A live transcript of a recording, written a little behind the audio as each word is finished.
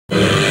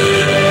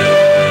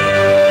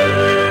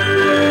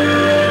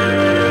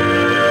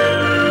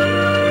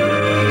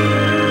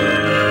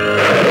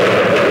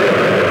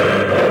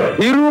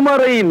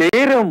திருமறை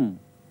நேரம்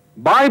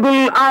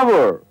Bible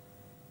Hour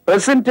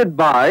presented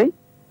by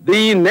the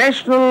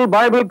National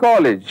Bible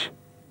College.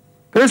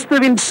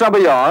 கிறிஸ்துவின்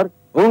சபையார்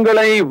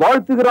உங்களை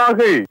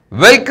வாழ்த்துகிறார்கள்.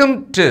 Welcome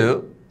to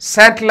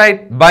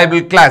Satellite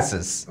Bible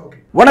Classes.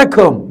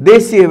 வணக்கம்.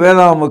 தேசிய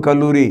வேதாகம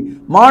கல்லூரி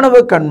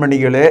மாணவ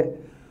கண்மணிகளே,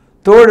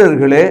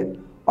 தோழர்களே,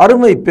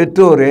 அருமை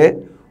பெற்றோரே,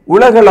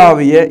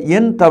 உலகளாவிய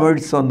என்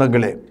தமிழ்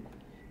சொந்தங்களே,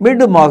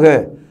 மீண்டுமாக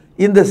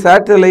இந்த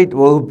சேட்டலைட்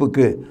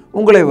வகுப்புக்கு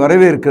உங்களை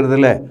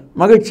வரவேற்கிறதுல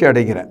மகிழ்ச்சி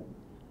அடைகிறேன்.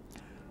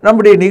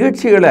 நம்முடைய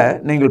நிகழ்ச்சிகளை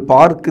நீங்கள்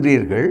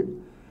பார்க்கிறீர்கள்,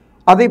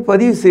 அதை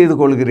பதிவு செய்து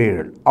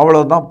கொள்கிறீர்கள்,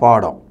 அவ்வளோதான்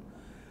பாடம்.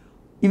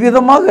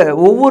 இவ்விதமாக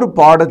ஒவ்வொரு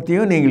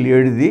பாடத்தையும் நீங்கள்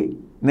எழுதி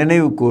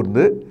நினைவு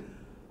கூர்ந்து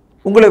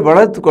உங்களை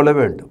வளர்த்து கொள்ள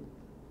வேண்டும்.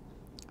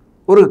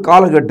 ஒரு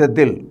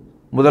காலகட்டத்தில்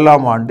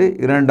 1ஆம் ஆண்டு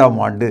 2ஆம்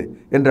ஆண்டு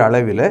என்ற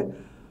அளவில்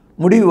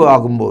முடிவு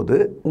ஆகும்போது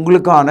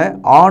உங்களுக்கான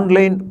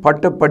ஆன்லைன்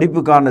பட்ட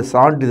படிப்புக்கான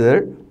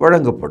சான்றிதழ்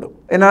வழங்கப்படும்.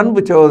 என்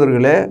அன்பு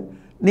சகோதரர்களே,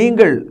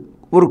 நீங்கள்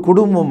ஒரு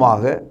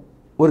குடும்பமாக,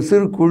 ஒரு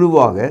சிறு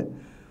குழுவாக,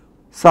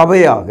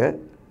 சபையாக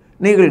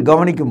நீங்கள்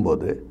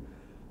கவனிக்கும்போது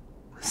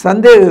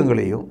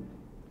சந்தேகங்களையும்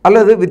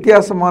அல்லது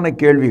வித்தியாசமான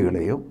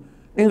கேள்விகளையும்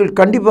நீங்கள்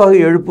கண்டிப்பாக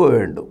எழுப்ப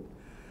வேண்டும்.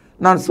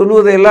 நான்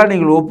சொல்வதையெல்லாம்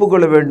நீங்கள்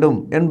ஒப்புக்கொள்ள வேண்டும்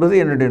என்பது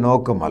என்னுடைய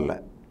நோக்கம் அல்ல.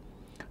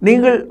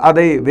 நீங்கள்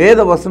அதை வேத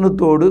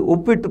வசனத்தோடு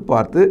ஒப்பிட்டு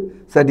பார்த்து,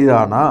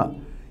 சரிதானா,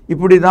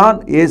 இப்படி தான்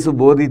இயேசு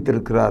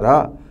போதித்திருக்கிறாரா,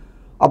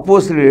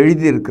 அப்போஸ்தலர்கள்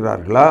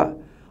எழுதியிருக்கிறார்களா,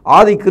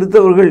 ஆதி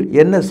கிறிஸ்தவர்கள்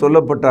என்ன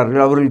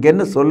சொல்லப்பட்டார்கள், அவர்களுக்கு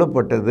என்ன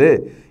சொல்லப்பட்டது,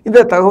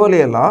 இந்த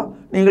தகவலையெல்லாம்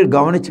நீங்கள்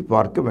கவனித்து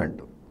பார்க்க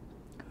வேண்டும்.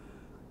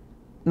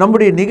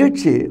 நம்முடைய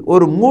நிகழ்ச்சி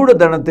ஒரு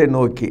மூடதனத்தை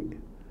நோக்கி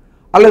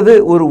அல்லது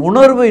ஒரு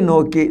உணர்வை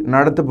நோக்கி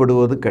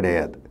நடத்தப்படுவது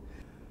கிடையாது.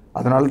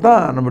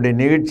 அதனால்தான் நம்முடைய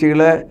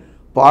நிகழ்ச்சிகளை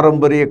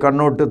பாரம்பரிய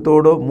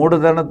கண்ணோட்டத்தோடு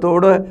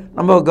மூடதனத்தோடு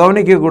நம்ம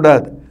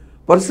கவனிக்கக்கூடாது.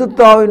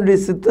 பரிசுத்த ஆவியினுடைய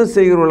சித்தம்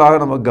செய்கிறவர்களாக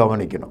நம்ம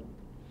கவனிக்கணும்.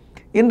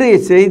 இன்றைய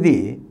செய்தி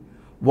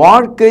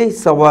வாழ்க்கை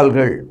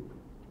சவால்கள்,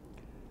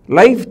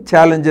 லைஃப்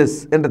சேலஞ்சஸ்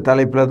என்ற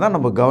தலைப்பில் தான்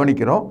நம்ம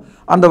கவனிக்கிறோம்.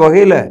 அந்த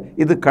வகையில்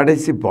இது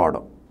கடைசி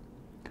பாடம்.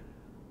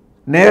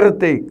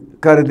 நேரத்தை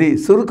கருதி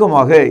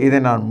சுருக்கமாக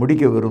இதை நான்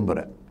முடிக்க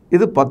விரும்புகிறேன்.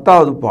 இது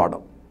 10வது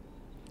பாடம்.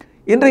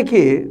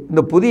 இன்றைக்கு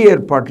இந்த புதிய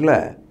ஏற்பாட்டில்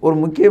ஒரு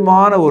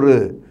முக்கியமான ஒரு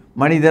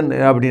மனிதன்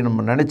அப்படின்னு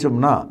நம்ம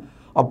நினச்சோம்னா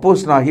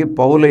அப்போஸ்தலனாகிய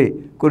பவுலை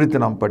குறித்து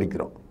நாம்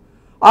படிக்கிறோம்.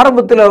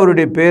 ஆரம்பத்தில்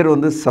அவருடைய பேர்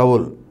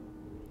சவுல்.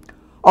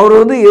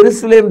 அவர்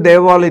எருசலேம்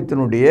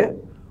தேவாலயத்தினுடைய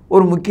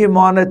ஒரு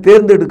முக்கியமான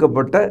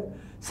தேர்ந்தெடுக்கப்பட்ட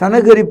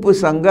சனகரிப்பு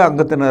சங்க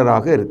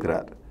அங்கத்தினராக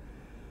இருக்கிறார்.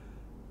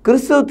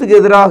 கிறிஸ்தவத்துக்கு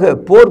எதிராக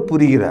போர்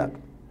புரிகிறார்.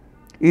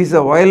 Is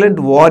a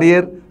violent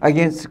warrior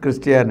against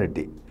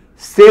Christianity.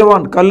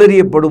 ஸ்தேவான்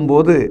கல்லெறியப்படும்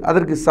போது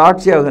அதற்கு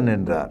சாட்சியாக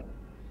நின்றார்.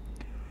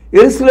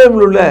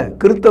 எருசலேமில் உள்ள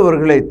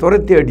கிறிஸ்தவர்களை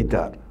துரத்தி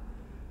அடித்தார்.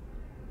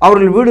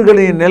 அவர்கள்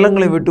வீடுகளையும்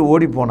நிலங்களை விட்டு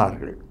ஓடி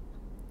போனார்கள்.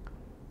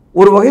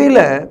 ஒரு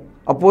வகையில்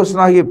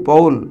அப்போஸ்தலனாகிய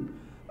பவுல்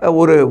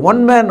ஒரு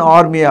ஒன் மேன்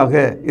ஆர்மியாக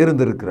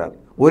இருந்திருக்கிறார்.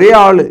 ஒரே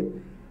ஆள்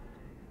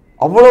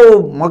அவ்வளோ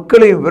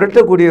மக்களையும்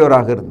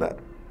விரட்டக்கூடியவராக இருந்தார்.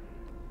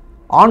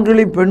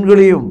 ஆண்களையும்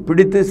பெண்களையும்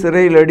பிடித்து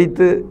சிறையில்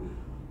அடித்து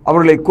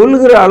அவர்களை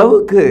கொல்லுகிற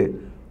அளவுக்கு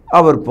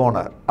அவர்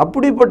போனார்.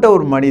 அப்படிப்பட்ட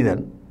ஒரு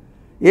மனிதன்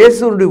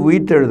இயேசுனுடைய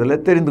உயிர்த்தெழுதலை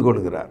தெரிந்து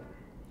கொள்கிறார்.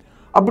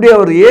 அப்படி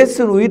அவர்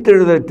இயேசுவின்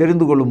உயிர்த்தெழுதலை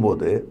தெரிந்து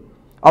கொள்ளும்போது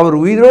அவர்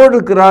உயிரோடு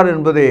இருக்கிறார்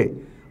என்பதை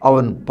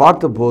அவன்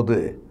பார்த்தபோது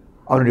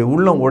அவனுடைய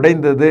உள்ளம்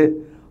உடைந்தது.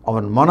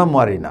 அவன் மனம்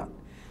மாறினான்.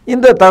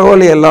 இந்த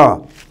தகவலை எல்லாம்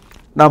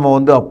நாம்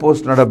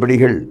அப்போஸ்தலர்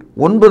நடபடிகள்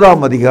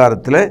 9ஆம்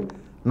அதிகாரத்தில்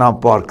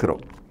நாம்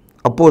பார்க்கிறோம்.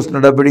 அப்போஸ்தலர்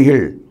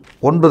நடபடிகள்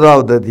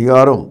 9வது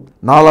அதிகாரம்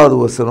 4வது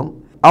வசனம்.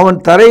 அவன்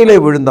தரையிலே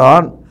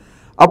விழுந்தான்.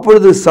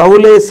 அப்பொழுது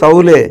சவுலே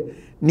சவுலே,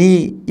 நீ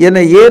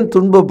என்னை ஏன்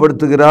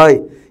துன்பப்படுத்துகிறாய்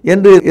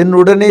என்று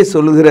என்னுடனே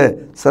சொல்லுகிற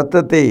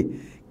சத்தத்தை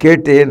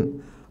கேட்டேன்.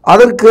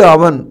 அதற்கு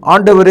அவன்,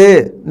 ஆண்டவரே,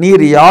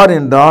 நீர் யார்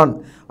என்றான்.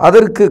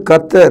 அதற்கு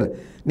கர்த்தர்,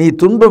 நீ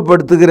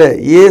துன்பப்படுத்துகிற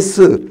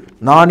இயேசு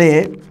நானே,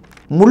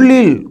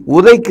 முள்ளில்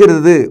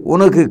உதைக்கிறது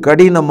உனக்கு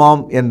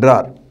கடினமாம்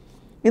என்றார்.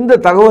 இந்த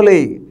தகவலை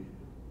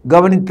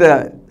கவனித்த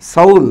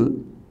சவுல்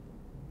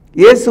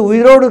இயேசு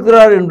உயிரோடு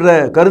இருக்கிறார் என்ற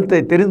கருத்தை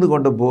தெரிந்து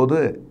கொண்ட போது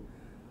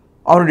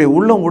அவனுடைய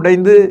உள்ளம்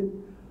உடைந்து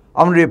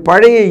அவனுடைய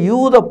பழைய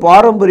யூத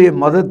பாரம்பரிய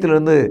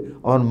மதத்திலிருந்து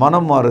அவன்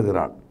மனம்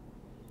மாறுகிறான்.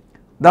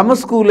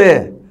 தமஸ்குவிலே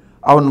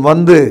அவன்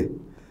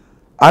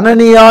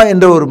அனனியா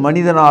என்ற ஒரு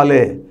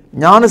மனிதனாலே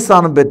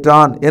ஞானஸ்தானம்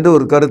பெற்றான் என்ற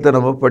ஒரு கருத்தை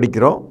நம்ம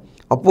படிக்கிறோம்.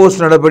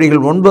 அப்போஸ்தலர்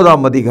நடபடிகள்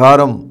 9ஆம்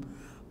அதிகாரம்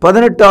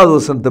 18வது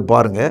வசனத்தை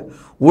பாருங்கள்.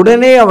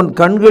 உடனே அவன்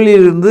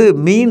கண்களிலிருந்து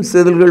மீன்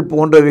செதில்கள்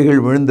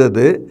போன்றவைகள்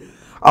விழுந்தது.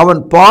 அவன்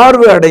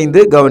பார்வை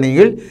அடைந்து,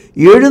 கவனிகள்,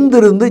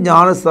 எழுந்திருந்து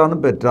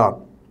ஞானஸ்தானம் பெற்றான்.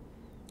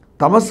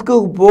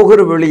 தமஸ்குக்கு போகிற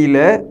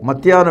வெளியில்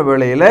மத்தியான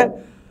வேளையில்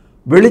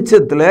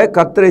வெளிச்சத்தில்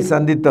கர்த்தரை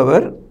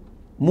சந்தித்தவர்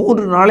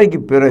 3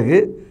 நாளைக்கு பிறகு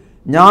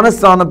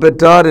ஞானஸ்தானம்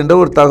பெற்றார் என்ற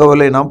ஒரு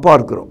தகவலை நாம்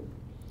பார்க்கிறோம்.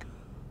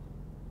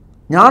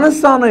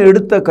 ஞானஸ்தானம்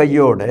எடுத்த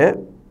கையோடு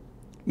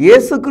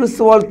இயேசு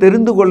கிறிஸ்துவால்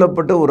தெரிந்து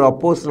கொள்ளப்பட்ட ஒரு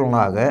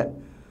அப்போஸ்தலனாக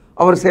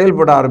அவர்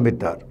செயல்பட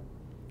ஆரம்பித்தார்.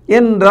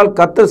 ஏனென்றால்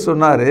கர்த்தர்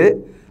சொன்னார்,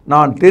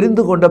 நான்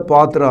தெரிந்து கொண்ட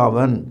பாத்திரம்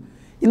அவன்.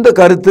 இந்த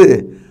கருத்து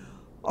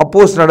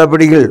அப்போஸ்தலர்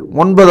நடபடிகள்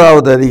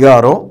 9வது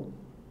அதிகாரம்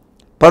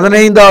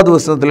 15வது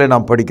வசனத்தில்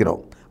நாம்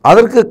படிக்கிறோம்.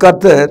 அதற்கு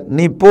கர்த்தர்,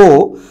 நீ போ,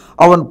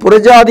 அவன்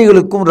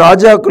புறஜாதிகளுக்கும்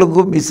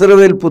ராஜாக்களுக்கும்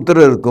இஸ்ரவேல்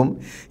புத்திரருக்கும்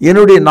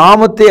என்னுடைய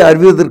நாமத்தை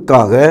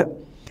அறிவதற்காக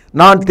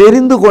நான்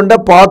தெரிந்து கொண்ட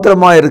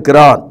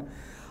பாத்திரமாயிருக்கிறான்.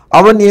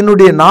 அவன்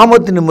என்னுடைய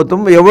நாமத்து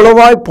நிமித்தம்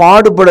எவ்வளவாய்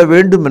பாடுபட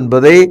வேண்டும்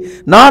என்பதை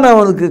நான்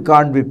அவனுக்கு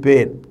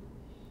காண்பிப்பேன்.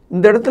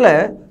 இந்த இடத்துல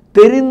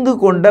தெரிந்து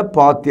கொண்ட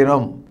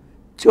பாத்திரம்,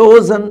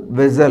 chosen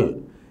vessel.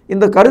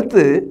 இந்த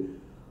கருத்து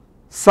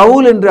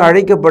சவுல் என்று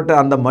அழைக்கப்பட்ட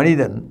அந்த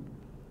மனிதன்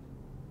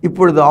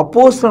இப்பொழுது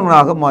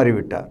அப்போஸ்தலனாக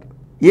மாறிவிட்டார்.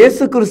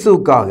 இயேசு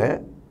கிறிஸ்துவுக்காக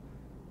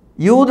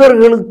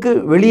யூதர்களுக்கு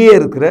வெளியே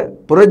இருக்கிற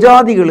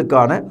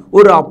புறஜாதிகளுக்கான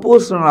ஒரு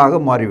அப்போஸ்தலனாக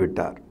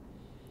மாறிவிட்டார்.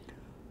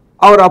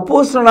 அவர்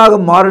அப்போஸ்தலனாக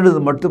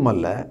மாறினது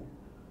மட்டுமல்ல,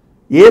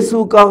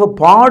 இயேசுவுக்காக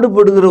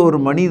பாடுபடுகிற ஒரு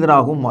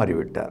மனிதனாகவும்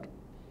மாறிவிட்டார்.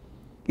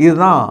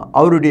 இதுதான்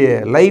அவருடைய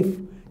லைஃப்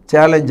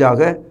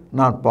சேலஞ்சாக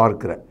நான்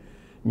பார்க்கிறேன்.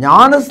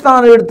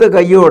 ஞானஸ்தானம் எடுத்த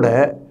கையோட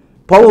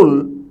பவுல்,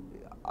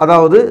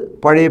 அதாவது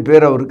பழைய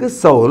பேர் அவருக்கு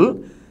சவுல்,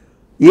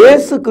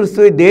 இயேசு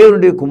கிறிஸ்துவை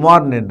தேவனுடைய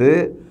குமாரன் என்று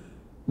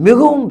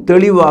மிகவும்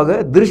தெளிவாக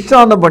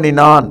திருஷ்டாந்தம்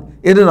பண்ணினான்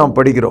என்று நாம்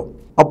படிக்கிறோம்.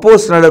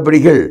 அப்போஸ்தலர்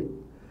நடபடிகள்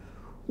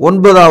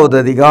 9வது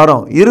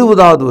அதிகாரம்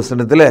 20வது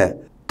வசனத்தில்,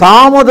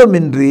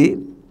 தாமதமின்றி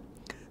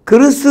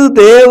கிறிஸ்து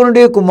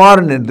தேவனுடைய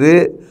குமாரன் என்று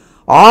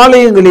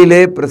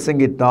ஆலயங்களிலே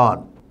பிரசங்கித்தான்.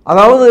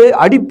 அதாவது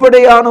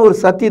அடிப்படையான ஒரு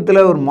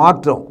சத்தியத்தில் ஒரு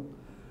மாற்றம்.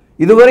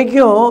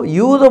 இதுவரைக்கும்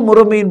யூத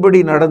முறைமையின்படி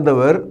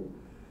நடந்தவர்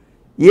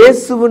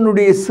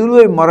இயேசுவினுடைய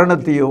சிலுவை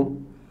மரணத்தையும்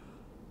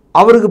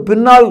அவருக்கு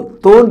பின்னால்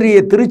தோன்றிய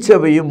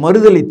திருச்சபையும்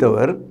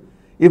மறுதலித்தவர்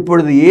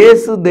இப்பொழுது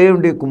இயேசு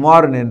தேவனுடைய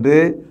குமாரன் என்று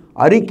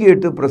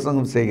அறிக்கையிட்டு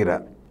பிரசங்கம்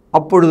செய்கிறார்.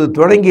 அப்பொழுது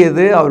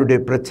தொடங்கியது அவருடைய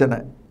பிரச்சனை.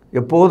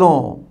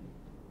 எப்போதும்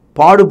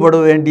பாடுபட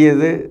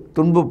வேண்டியது,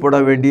 துன்பப்பட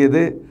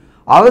வேண்டியது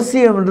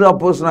அவசியம் என்று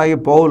அப்போஸ்தலனாகிய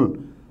பவுல்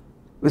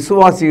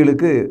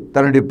விசுவாசிகளுக்கு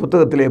தன்னுடைய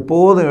புத்தகத்தில்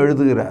எப்போதும்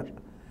எழுதுகிறார்.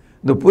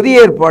 இந்த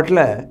புதிய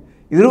ஏற்பாட்டில்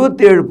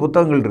 27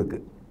 புத்தகங்கள்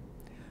இருக்குது.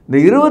 இந்த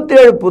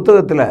 27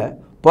 புத்தகத்தில்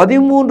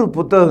 13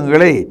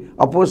 புத்தகங்களை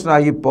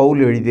அப்போஸ்தலனாகிய பவுல்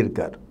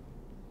எழுதியிருக்கார்.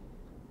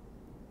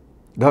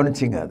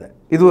 கவனிச்சிங்க அதை.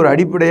 இது ஒரு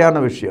அடிப்படையான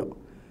விஷயம்.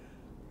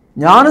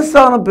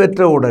 ஞானஸ்தானம்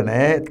பெற்ற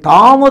உடனே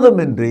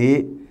தாமதமின்றி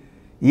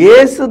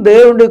இயேசு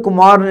தேவனுடைய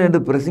குமாரன்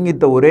என்று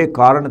பிரசங்கித்த ஒரே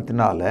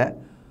காரணத்தினால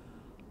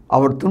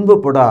அவர்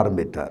துன்பப்பட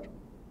ஆரம்பித்தார்.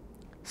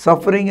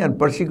 Suffering and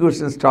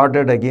persecution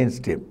started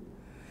against him.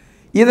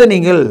 இதை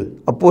நீங்கள்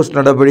அப்போஸ்தலர்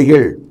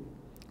நடபடிகள்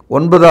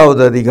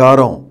 9வது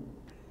அதிகாரம்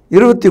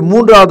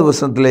 23வது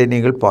வசனத்திலே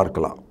நீங்கள்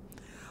பார்க்கலாம்.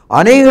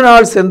 அநேக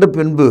நாள் சென்ற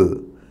பின்பு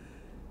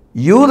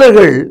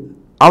யூதர்கள்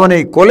அவனை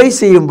கொலை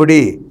செய்யும்படி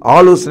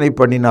ஆலோசனை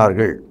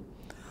பண்ணினார்கள்.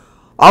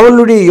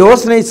 அவளுடைய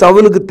யோசனை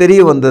சவுலுக்கு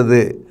தெரிய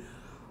வந்தது.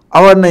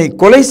 அவனை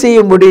கொலை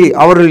செய்யும்படி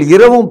அவர்கள்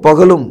இரவும்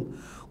பகலும்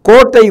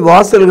கோட்டை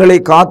வாசல்களை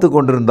காத்து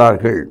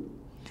கொண்டிருந்தார்கள்.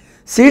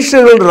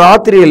 சீஷர்கள்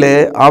ராத்திரியிலே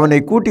அவனை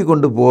கூட்டி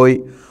கொண்டு போய்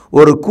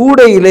ஒரு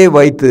கூடையிலே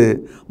வைத்து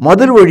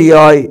மதில்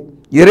வழியாய்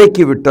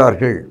இறக்கி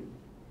விட்டார்கள்.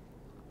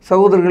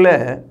 சகோதரர்களே,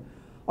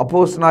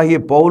 அப்போஸ்தலனாகிய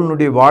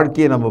பவுலினுடைய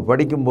வாழ்க்கையை நம்ம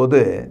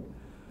படிக்கும்போது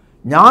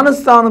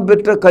ஞானஸ்தானம்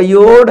பெற்ற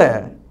கையோட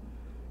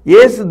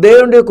இயேசு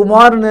தேவனுடைய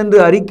குமாரன் என்று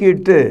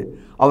அறிக்கையிட்டு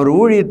அவர்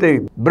ஊழியத்தை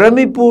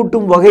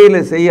பிரமிப்பூட்டும்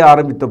வகையில் செய்ய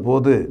ஆரம்பித்த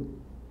போது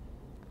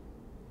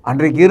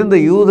அன்றைக்கு இருந்த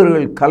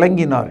யூதர்கள்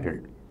கலங்கினார்கள்.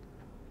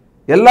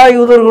 எல்லா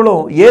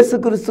யூதர்களும் இயேசு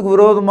கிறிஸ்துக்கு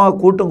விரோதமாக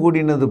கூட்டம்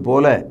கூடினது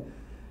போல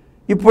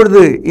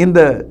இப்பொழுது இந்த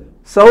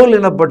சவுல்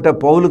எனப்பட்ட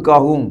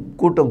பவுலுக்காகவும்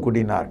கூட்டம்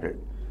கூடினார்கள்.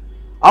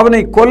 அவனை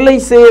கொலை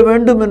செய்ய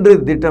வேண்டும் என்று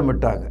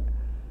திட்டமிட்டாங்க.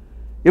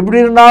 எப்படி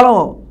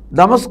இருந்தாலும்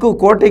தமஸ்கு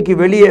கோட்டைக்கு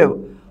வெளியே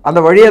அந்த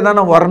வழியே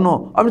தானே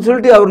வரணும் அப்படின்னு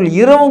சொல்லிட்டு அவர்கள்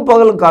இரவும்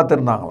பகலும்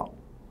காத்திருந்தாங்களாம்.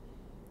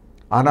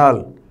 ஆனால்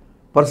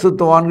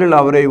பரிசுத்தவான்கள்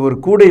அவரை ஒரு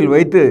கூடையில்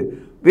வைத்து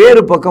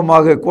வேறு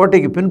பக்கமாக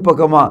கோட்டைக்கு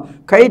பின்பக்கமாக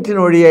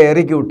கயிற்றின் வழியாக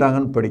இறக்கி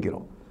விட்டாங்கன்னு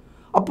படிக்கிறோம்.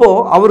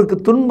 அப்போது அவருக்கு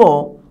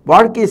துன்பம்,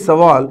 வாழ்க்கை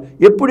சவால்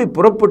எப்படி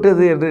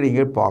புறப்பட்டது என்று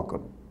நீங்கள்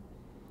பார்க்கணும்.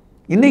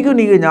 இன்றைக்கும்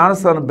நீங்கள்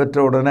ஞானஸ்தானம் பெற்ற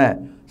உடனே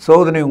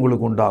சோதனை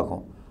உங்களுக்கு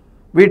உண்டாகும்.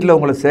 வீட்டில்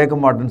உங்களை சேர்க்க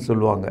மாட்டேன்னு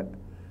சொல்லுவாங்க,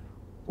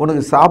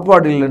 உனக்கு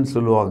சாப்பாடு இல்லைன்னு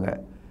சொல்லுவாங்க,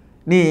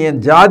 நீ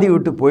என் ஜாதி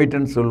விட்டு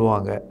போயிட்டேன்னு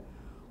சொல்லுவாங்க,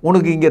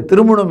 உனக்கு இங்கே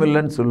திருமணம்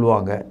இல்லைன்னு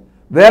சொல்லுவாங்க,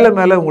 வேலை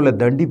மேலே உங்களை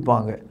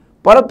தண்டிப்பாங்க.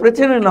 பல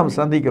பிரச்சனைகள் நாம்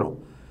சந்திக்கிறோம்.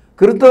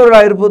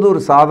 கிறிஸ்தவர்களாக இருப்பது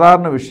ஒரு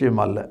சாதாரண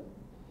விஷயம் அல்ல.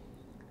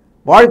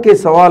 வாழ்க்கை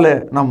சவாலை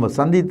நம்ம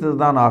சந்தித்து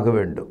தான் ஆக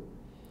வேண்டும்.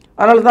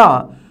 அதனால தான்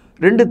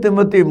 2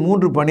 தீமோத்தேயு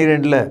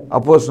 3:12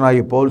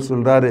 அப்போஸ்தலனாகிய பவுல்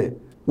சொல்கிறாரு,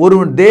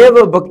 ஒருவன்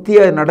தேவ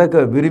பக்தியாய்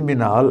நடக்க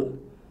விரும்பினால்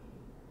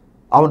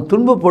அவன்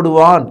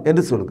துன்பப்படுவான்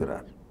என்று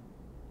சொல்கிறார்.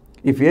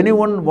 If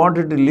anyone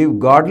wanted to live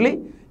godly,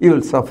 he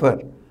will suffer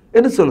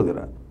என்று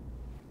சொல்கிறார்.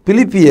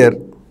 பிலிப்பியர்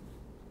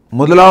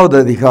 1வது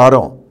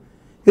அதிகாரம்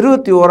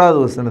 21வது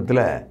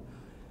வசனத்தில்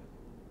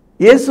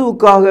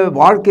இயேசுவுக்காக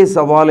வாழ்க்கை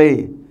சவாலை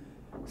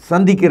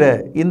சந்திக்கிற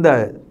இந்த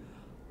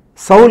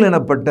சவுல்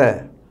எனப்பட்ட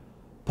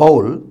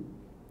பவுல்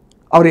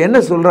அவர் என்ன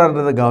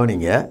சொல்கிறார்ன்றதை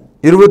கவனிங்க.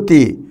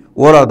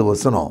 21வது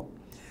வசனம்,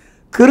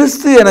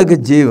 கிறிஸ்து எனக்கு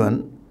ஜீவன்,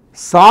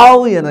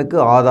 சாவு எனக்கு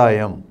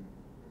ஆதாயம்.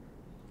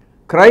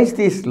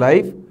 Christ is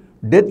life,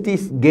 death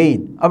is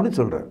gain அப்படின்னு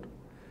சொல்கிறார்.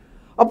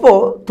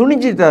 அப்போது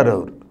துணிஞ்சிட்டார்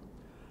அவர்.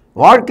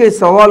 வாழ்க்கை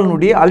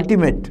சவாலினுடைய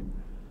அல்டிமேட்,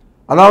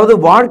 அதாவது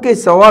வாழ்க்கை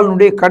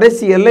சவாலினுடைய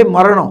கடைசி எல்லை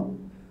மரணம்.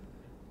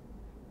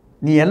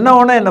 நீ என்ன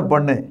வேணா என்ன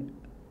பண்ணு,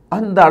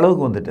 அந்த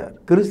அளவுக்கு வந்துட்டார்.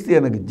 கிறிஸ்து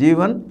எனக்கு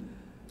ஜீவன்,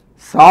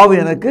 சாவு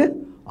எனக்கு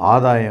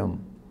ஆதாயம்.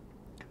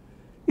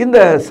 இந்த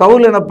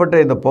சவுல் எனப்பட்ட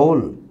இந்த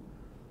பவுல்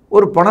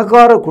ஒரு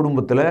பணக்கார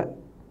குடும்பத்தில்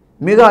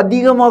மிக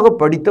அதிகமாக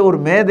படித்த ஒரு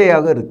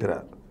மேதையாக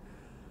இருக்கிறார்.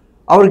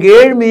 அவருக்கு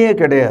ஏழ்மையே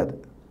கிடையாது.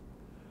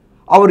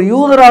 அவர்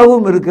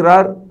யூதராகவும்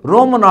இருக்கிறார்,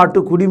 ரோம நாட்டு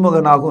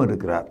குடிமகனாகவும்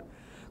இருக்கிறார்.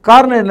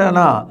 காரணம்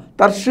என்னன்னா,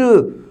 தர்சு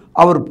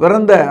அவர்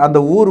பிறந்த அந்த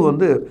ஊர்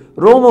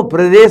ரோம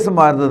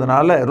பிரதேசமாக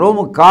இருந்ததுனால,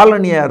 ரோம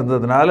காலனியாக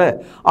இருந்ததுனால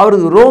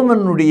அவருக்கு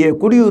ரோமனுடைய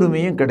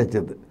குடியுரிமையும்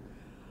கிடைச்சது.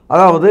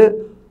 அதாவது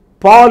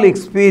பால்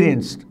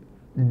எக்ஸ்பீரியன்ஸ்ட்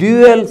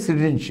டியூவல்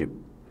சிட்டிசன்ஷிப்,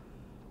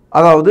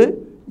 அதாவது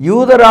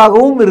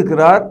யூதராகவும்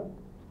இருக்கிறார்,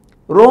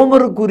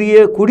 ரோமருக்குரிய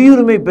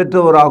குடியுரிமை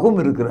பெற்றவராகவும்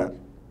இருக்கிறார்.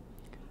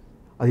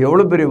 அது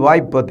எவ்வளோ பெரிய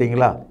வாய்ப்பு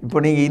பார்த்தீங்களா? இப்போ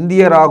நீங்கள்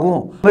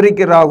இந்தியராகவும்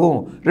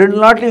அமெரிக்கராகவும்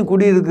 2 நாட்டிலையும்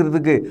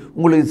குடியிருக்கிறதுக்கு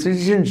உங்களுக்கு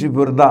சிட்டிசன்ஷிப்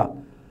இருந்தால்,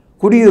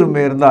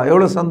 குடியுரிமை இருந்தால்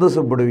எவ்வளோ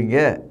சந்தோஷப்படுவீங்க?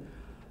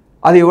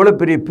 அது எவ்வளோ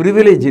பெரிய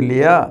ப்ரிவிலேஜ்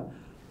இல்லையா?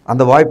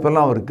 அந்த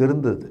வாய்ப்பெல்லாம் அவருக்கு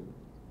இருந்தது.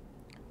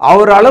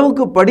 அவர்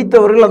அளவுக்கு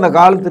படித்தவர்கள் அந்த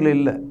காலத்தில்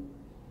இல்லை.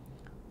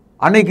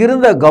 அன்னைக்கு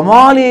இருந்த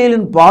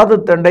கமாலியலின்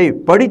பாதத்தண்டை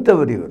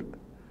படித்தவர் இவர்.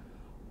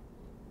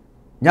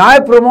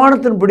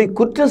 நியாயப்பிரமாணத்தின்படி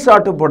குற்றம்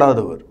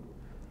சாட்டப்படாதவர்.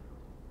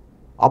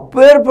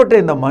 அப்பேற்பட்ட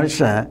இந்த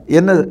மனுஷன்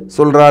என்ன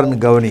சொல்றாருன்னு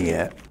கவனிங்க.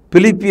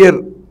 பிலிப்பியர்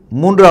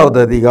 3வது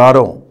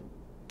அதிகாரம்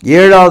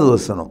 7வது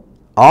வசனம்.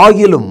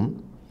 ஆகிலும்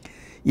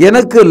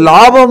எனக்கு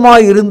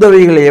லாபமாய்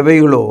இருந்தவைகள்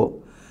எவைகளோ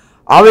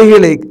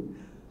அவைகளை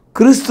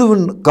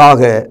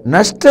கிறிஸ்துவனுக்காக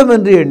நஷ்டம்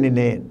என்று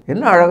எண்ணினேன்.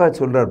 என்ன அழகா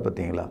சொல்றார்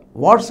பார்த்தீங்களா?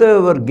 Watts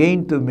ever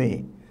gain to me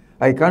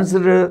I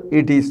consider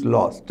it is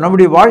last.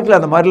 நம்முடைய வாழ்க்கையில்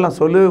அந்த மாதிரிலாம்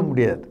சொல்லவே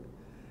முடியாது.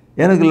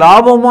 எனக்கு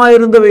லாபமாக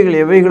இருந்தவைகள்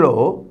எவைகளோ,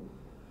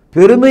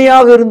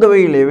 பெருமையாக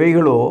இருந்தவைகள்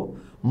எவைகளோ,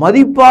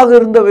 மதிப்பாக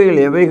இருந்தவைகள்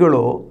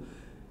எவைகளோ,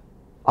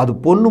 அது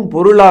பொன்னும்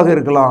பொருளாக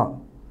இருக்கலாம்,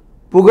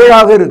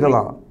 புகழாக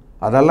இருக்கலாம்,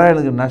 அதெல்லாம்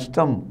எனக்கு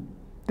நஷ்டம்,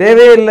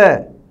 தேவையில்லை.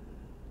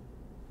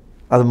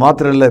 அது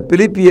மாத்திரம் இல்லை,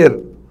 பிலிப்பியர்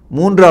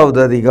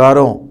 3வது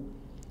அதிகாரம்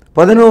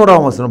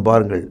 11ஆம் வசனம்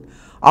பாருங்கள்.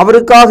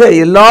 அவருக்காக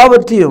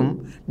எல்லாவற்றையும்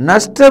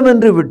நஷ்டம்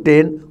என்று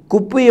விட்டேன்,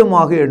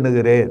 குப்பையமாக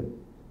எண்ணுகிறேன்.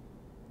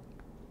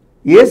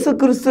 இயேசு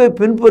கிறிஸ்துவை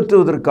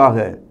பின்பற்றுவதற்காக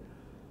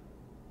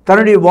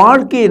தன்னுடைய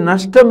வாழ்க்கையை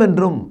நஷ்டம்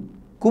என்றும்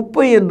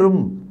குப்பை என்றும்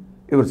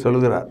இவர்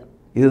சொல்கிறார்.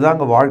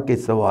 இதுதாங்க வாழ்க்கை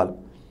சவால்.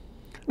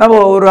 நம்ம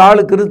ஒரு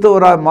ஆள்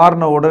கிறிஸ்தவராக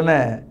மாறின உடனே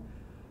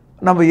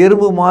நம்ம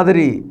எறும்பு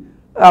மாதிரி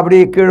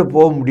அப்படியே கீழே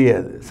போக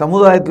முடியாது.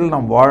 சமுதாயத்தில்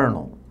நாம்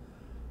வாழணும்.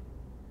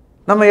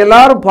 நம்ம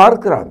எல்லாரும்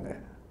பார்க்குறாங்க,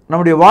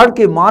 நம்முடைய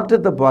வாழ்க்கை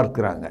மாற்றத்தை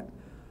பார்க்குறாங்க.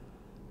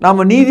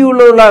 நாம் நீதி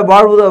உள்ளவர்களாய்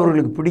வாழ்வது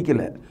அவர்களுக்கு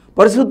பிடிக்கல,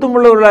 பரிசுத்தம்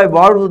உள்ளவர்களாய்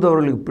வாழ்வது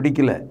அவர்களுக்கு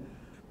பிடிக்கல,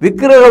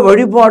 விக்கிரக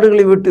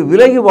வழிபாடுகளை விட்டு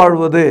விலகி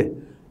வாழ்வது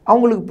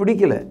அவங்களுக்கு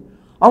பிடிக்கல,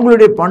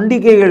 அவங்களுடைய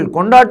பண்டிகைகள்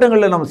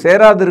கொண்டாட்டங்களில் நம்ம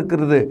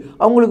சேராதிருக்கிறது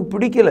அவங்களுக்கு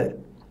பிடிக்கல.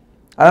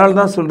 அதனால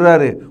தான்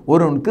சொல்கிறாரு,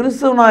 ஒருவன்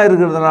கிறிஸ்தவனாக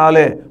இருக்கிறதுனால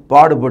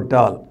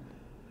பாடுபட்டால்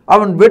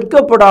அவன்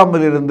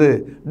வெட்கப்படாமல் இருந்து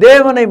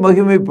தேவனை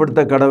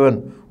மகிமைப்படுத்த கடவன்.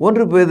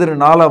 1 பேதுரு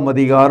 4ஆம்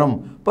அதிகாரம்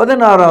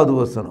 16வது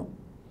வசனம்.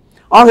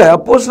 ஆக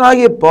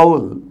அப்போஸ்தலனாகிய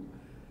பவுல்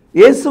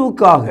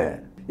இயேசுவுக்காக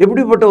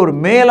எப்படிப்பட்ட ஒரு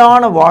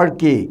மேலான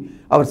வாழ்க்கையை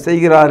அவர்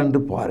செய்கிறார்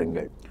என்று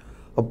பாருங்கள்.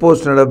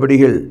 அப்போஸ்தலர்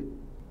நடபடிகள்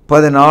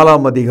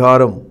 14ஆம்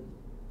அதிகாரம்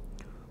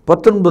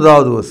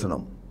 19வது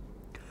வசனம்.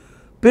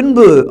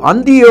 பின்பு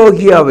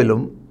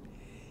அந்தியோகியாவிலும்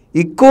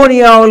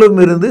இக்கோனியாவிலும்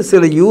இருந்து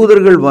சில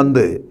யூதர்கள்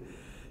வந்து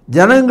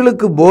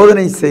ஜனங்களுக்கு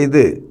போதனை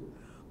செய்து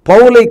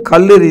பவுலை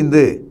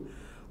கல்லெறிந்து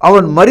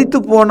அவன் மரித்து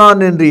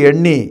போனான் என்று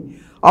எண்ணி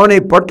அவனை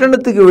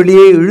பட்டணத்துக்கு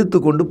வெளியே இழுத்து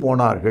கொண்டு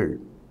போனார்கள்.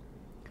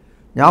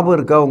 ஞாபகம்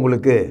இருக்கா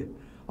உங்களுக்கு?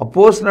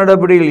 அப்போஸ்தலர்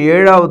நடபடிகள்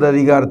 7வது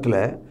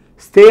அதிகாரத்தில்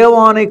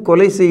ஸ்தேவானை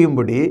கொலை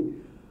செய்யும்படி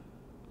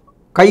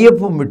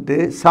கையொப்பமிட்டு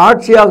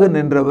சாட்சியாக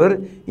நின்றவர்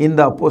இந்த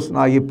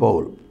அப்போஸ்தலனாகிய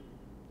பவுல்.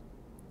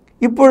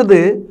 இப்பொழுது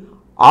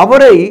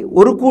அவரை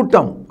ஒரு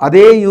கூட்டம்,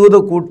 அதே யூத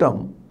கூட்டம்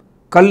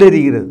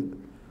கல்லெறிகிறது.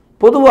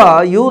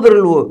 பொதுவாக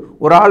யூதர்கள்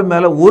ஒரு ஆள்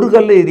மேலே ஒரு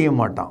கல்லை எறிய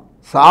மாட்டான்,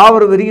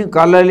 சாவர வரைக்கும்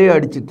கல்லாலே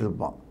அடிச்சிட்டு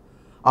இருப்பான்.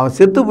 அவன்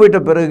செத்து போயிட்ட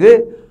பிறகு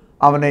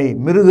அவனை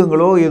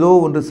மிருகங்களோ ஏதோ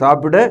ஒன்று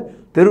சாப்பிட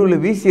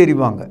தெருவில் வீசி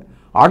எறிவாங்க,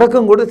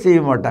 அடக்கம் கூட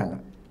செய்ய மாட்டாங்க.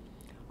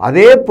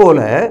 அதே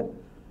போல்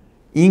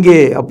இங்கே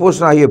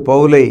அப்போஸ்தலனாகிய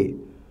பவுலை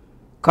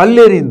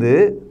கல்லெறிந்து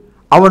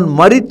அவன்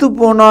மரித்து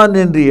போனான்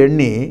என்று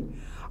எண்ணி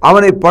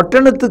அவனை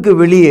பட்டணத்துக்கு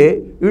வெளியே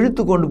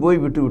இழுத்து கொண்டு போய்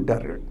விட்டு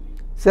விட்டார்கள்.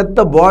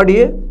 செத்த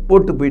பாடியை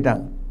போட்டு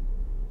போயிட்டாங்க.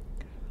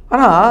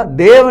 ஆனால்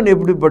தேவன்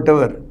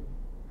எப்படிப்பட்டவர்?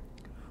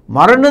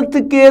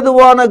 மரணத்துக்கு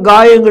ஏதுவான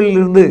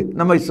காயங்களிலிருந்து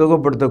நம்மை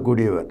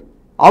சுகப்படுத்தக்கூடியவர்.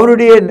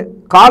 அவருடைய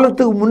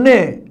காலத்துக்கு முன்னே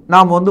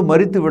நாம்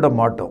மரித்து விட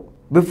மாட்டோம்.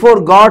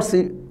 Before God's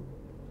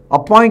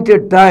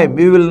appointed time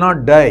we will not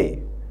die.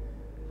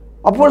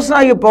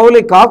 அப்போஸ்தலனாகிய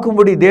பவுலை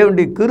காக்கும்படி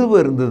தேவனுடைய கிருபை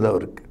இருந்தது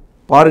அவருக்கு.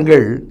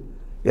 பாருங்கள்,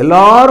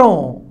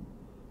 எல்லாரும்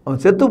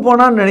அவன் செத்து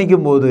போனான்னு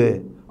நினைக்கும் போது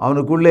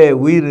அவனுக்குள்ளே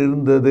உயிர்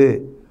இருந்தது.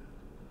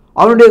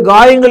 அவனுடைய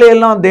காயங்களை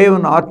எல்லாம்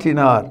தேவன்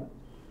ஆற்றினார்.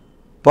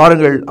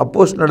 பாருங்கள்,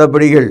 அப்போஸ்தலர்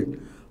நடபடிகள்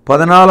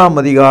 14ஆம்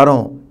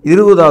அதிகாரம்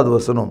 20வது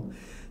வசனம்.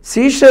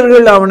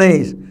 சீஷர்கள் அவனை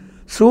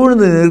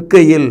சூழ்ந்து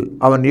நிற்கையில்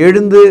அவன்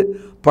எழுந்து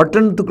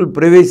பட்டணத்துக்குள்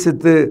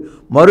பிரவேசித்து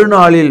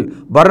மறுநாளில்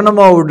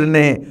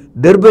பர்னபாவுடனே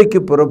தெர்பைக்கு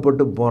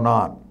புறப்பட்டு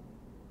போனான்.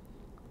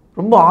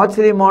 ரொம்ப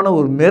ஆச்சரியமான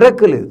ஒரு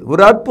மிரக்கல் இது,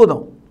 ஒரு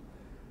அற்புதம்.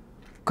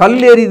 கல்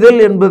எறிதல்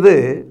என்பது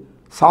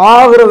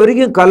சாகிற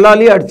வரைக்கும்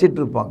கல்லாலேயே அடிச்சிட்டு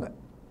இருப்பாங்க.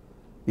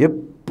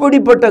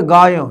 எப்படிப்பட்ட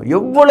காயம்,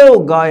 எவ்வளவு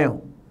காயம்,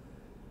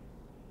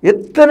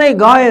 எத்தனை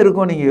காயம்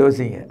இருக்கும் நீங்கள்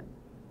யோசிங்க.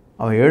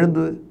 அவன்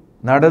எழுந்து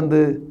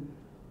நடந்து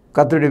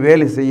கர்த்தருடைய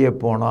வேலை செய்ய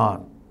போனான்.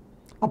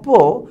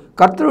 அப்போது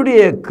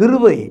கர்த்தருடைய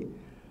கிருபை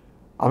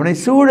அவனை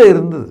சூழ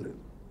இருந்தது,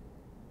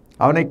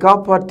 அவனை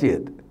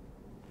காப்பாற்றியது.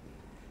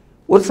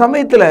 ஒரு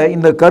சமயத்தில்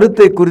இந்த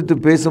கருத்தை குறித்து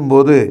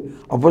பேசும்போது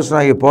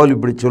அப்போஸ்தலனாகிய பவுல்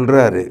இப்படி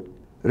சொல்கிறாரு.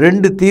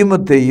 2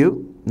 தீமோத்தேயு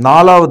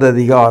 4வது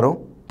அதிகாரம்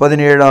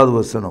 17வது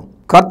வசனம்.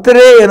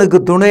 கர்த்தரே எனக்கு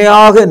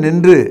துணையாக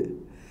நின்று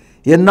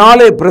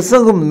என்னாலே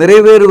பிரசங்கம்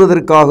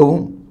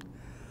நிறைவேறுவதற்காகவும்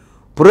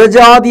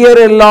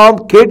புறஜாதியர் எல்லாம்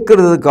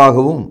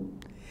கேட்கிறதுக்காகவும்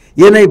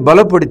என்னை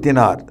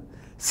பலப்படுத்தினார்.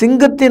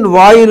 சிங்கத்தின்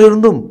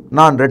வாயிலிருந்தும்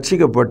நான்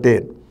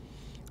ரட்சிக்கப்பட்டேன்.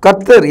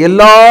 கர்த்தர்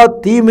எல்லா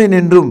தீமை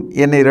நின்றும்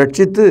என்னை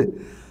ரட்சித்து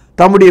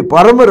தம்முடைய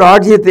பரம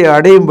ராஜ்யத்தை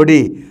அடையும்படி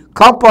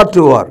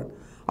காப்பாற்றுவார்.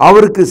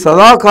 அவருக்கு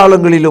சதா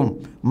காலங்களிலும்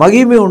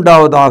மகிமை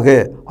உண்டாவதாக.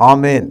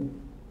 ஆமேன்.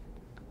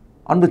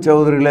 அன்பு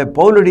சகோதரர்களே,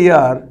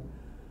 பவுலடியார்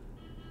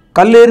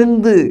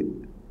கல்லெறிந்து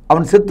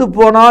அவன்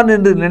செத்துப்போனான்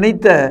என்று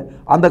நினைத்த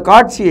அந்த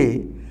காட்சியை,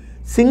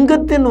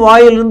 சிங்கத்தின்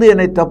வாயிலிருந்து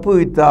என்னை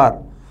தப்புவித்தார்,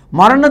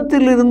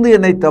 மரணத்திலிருந்து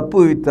என்னை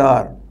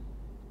தப்புவித்தார்,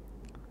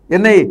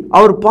 என்னை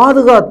அவர்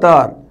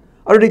பாதுகாத்தார்,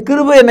 அவருடைய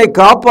கிருபை என்னை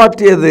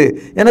காப்பாற்றியது,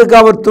 எனக்கு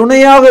அவர்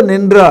துணையாக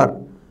நின்றார்.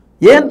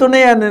 ஏன்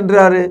துணையாக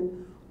நின்றார்?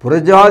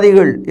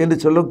 புறஜாதிகள் என்று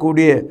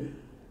சொல்லக்கூடிய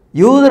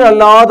யூதர்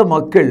அல்லாத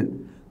மக்கள்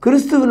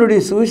கிறிஸ்துவனுடைய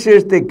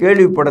சுவிசேஷத்தை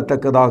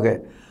கேள்விப்படத்தக்கதாக,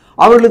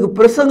 அவர்களுக்கு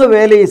பிரசங்க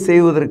வேலையை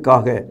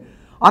செய்வதற்காக,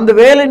 அந்த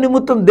வேலை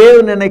நிமித்தம்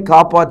தேவன் என்னை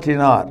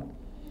காப்பாற்றினார்.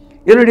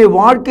 என்னுடைய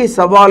வாழ்க்கை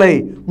சவாலை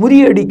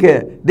முறியடிக்க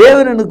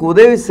தேவன் எனக்கு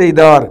உதவி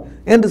செய்தார்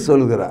என்று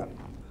சொல்கிறார்.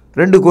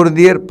 2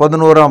 கொரிந்தியர்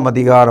 11ஆம்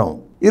அதிகாரம்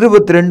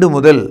 22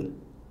 முதல்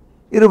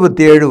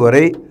 27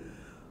 வரை,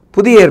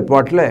 புதிய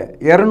ஏற்பாட்டில்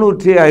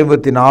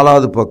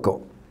 254வது பக்கம்.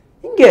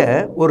 இங்கே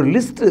ஒரு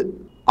லிஸ்ட்டு,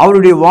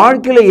 அவருடைய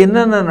வாழ்க்கையில்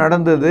என்னென்ன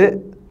நடந்தது,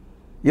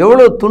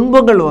 எவ்வளோ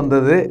துன்பங்கள்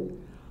வந்தது,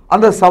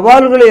 அந்த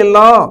சவால்களை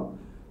எல்லாம்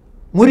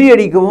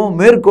முறியடிக்கவும்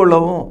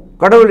மேற்கொள்ளவும்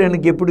கடவுள்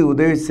எனக்கு எப்படி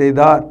உதவி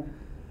செய்தார்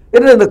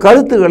என்ற இந்த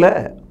கருத்துக்களை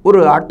ஒரு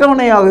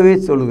அட்டவணையாகவே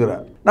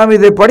சொல்கிறார். நாம்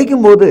இதை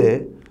படிக்கும்போது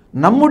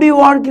நம்முடைய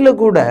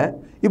வாழ்க்கையில் கூட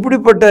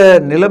இப்படிப்பட்ட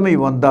நிலைமை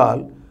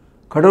வந்தால்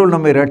கடவுள்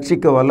நம்மை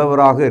ரட்சிக்க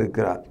வல்லவராக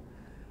இருக்கிறார்.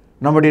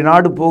 நம்முடைய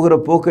நாடு போகிற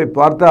போக்கை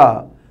பார்த்தா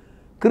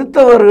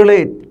கிறிஸ்தவர்களை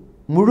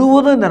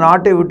முழுவதும் இந்த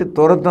நாட்டை விட்டு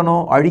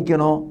துரத்தணும்,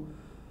 அழிக்கணும்,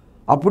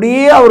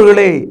 அப்படியே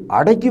அவர்களை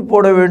அடக்கி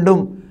போட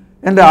வேண்டும்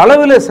என்ற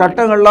அளவில்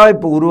சட்டங்கள்லாம்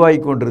இப்போ உருவாகி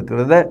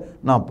கொண்டிருக்கிறத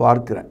நான்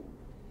பார்க்கிறேன்.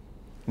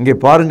 இங்கே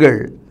பாருங்கள்,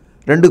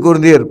 2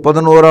 கொரிந்தியர்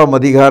 11ஆம்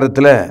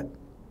அதிகாரத்தில்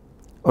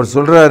அவர்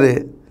சொல்கிறாரு,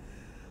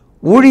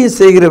 ஊழியம்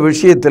செய்கிற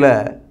விஷயத்தில்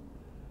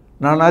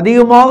நான்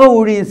அதிகமாக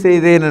ஊழியம்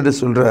செய்தேன் என்று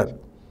சொல்கிறார்.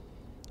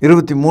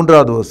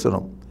 23வது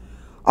வசனம்.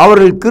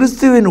 அவர்கள்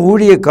கிறிஸ்துவின்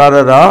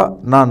ஊழியக்காரரா?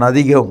 நான்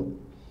அதிகம்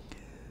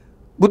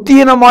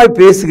புத்தியீனமாய்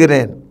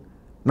பேசுகிறேன்,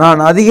 நான்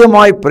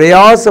அதிகமாய்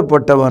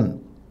பிரயாசப்பட்டவன்,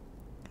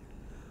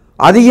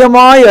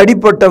 அதிகமாய்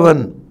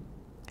அடிப்பட்டவன்,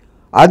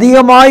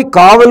 அதிகமாய்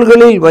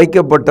காவல்களில்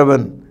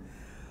வைக்கப்பட்டவன்,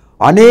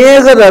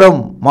 அநேக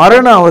தரம்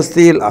மரண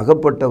அவஸ்தையில்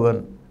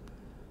அகப்பட்டவன்.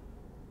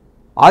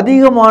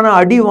 அதிகமான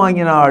அடி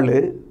வாங்கின ஆள்,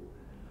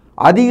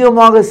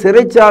 அதிகமாக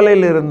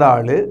சிறைச்சாலையில் இருந்த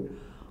ஆள்,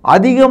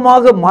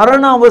 அதிகமாக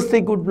மரண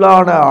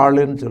அவஸ்தைக்குள்ளான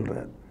ஆளுன்னு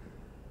சொல்கிறார்.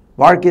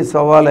 வாழ்க்கை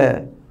சவாலை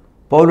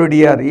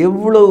பவுலடியார்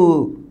எவ்வளவு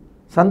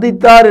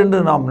சந்தித்தார் என்று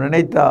நாம்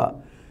நினைத்தா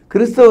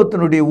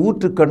கிறிஸ்தவத்தினுடைய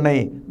ஊற்றுக்கண்ணை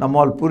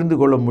நம்மால் புரிந்து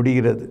கொள்ள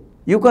முடிகிறது.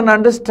 You can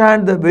understand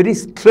the very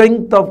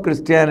strength of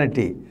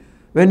Christianity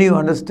when you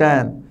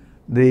understand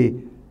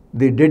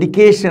the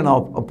dedication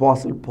of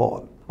Apostle Paul.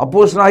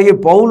 அப்போஸ்தலனாகிய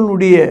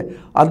பவுலுடைய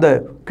அந்த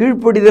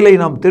கீழ்ப்படிதலை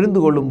நாம் தெரிந்து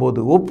கொள்ளும்போது,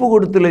 ஒப்பு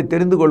கொடுத்தலை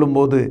தெரிந்து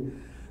கொள்ளும்போது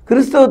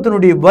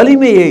கிறிஸ்தவத்தினுடைய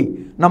வலிமையை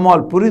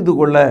நம்மால் புரிந்து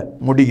கொள்ள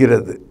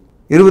முடிகிறது.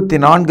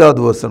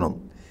 24வது வசனம்.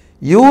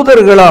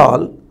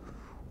 யூதர்களால்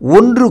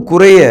ஒன்று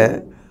குறைய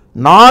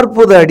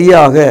 40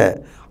 அடியாக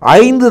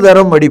 5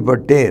 தரம்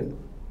அடிபட்டேன்.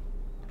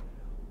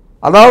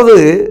 அதாவது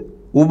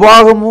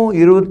உபாகமும்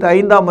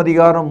 25ஆம்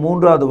அதிகாரம்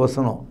 3வது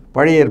வசனம்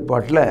பழைய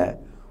ஏற்பாட்டில்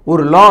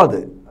ஒரு லா. அது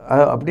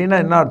அப்படின்னா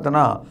என்ன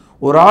அர்த்தம்னா,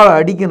 ஒரு ஆள்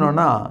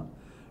அடிக்கணும்னா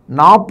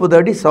 40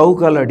 அடி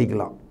சவுக்கால்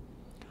அடிக்கலாம்,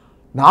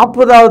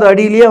 40வது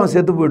அடியிலேயே அவன்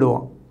செத்து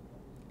போயிடுவான்.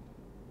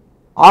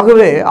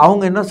 ஆகவே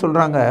அவங்க என்ன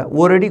சொல்கிறாங்க,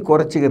 ஒரு அடி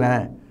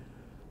குறைச்சிக்கிறேன்,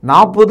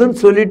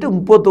 40ன்னு சொல்லிட்டு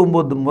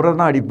 39 முறை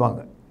தான்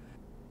அடிப்பாங்க.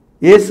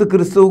 இயேசு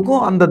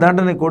கிறிஸ்துவுக்கும் அந்த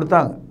தண்டனை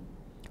கொடுத்தாங்க.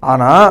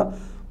 ஆனால்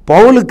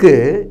பவுலுக்கு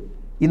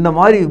இந்த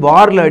மாதிரி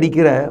வாரில்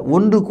அடிக்கிற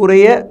ஒன்று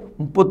குறைய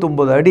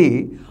 39 அடி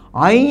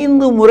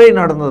 5 முறை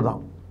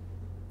நடந்ததுதான்.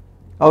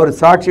 அவர்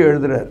சாட்சி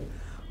எழுதுகிறார்.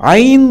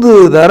 5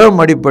 தரம்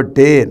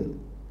அடிபட்டேன்.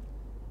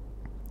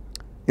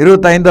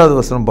 25வது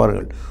வசனம்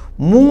பாருங்கள்.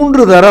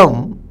 3 தரம்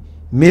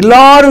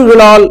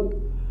மிலாறுகளால்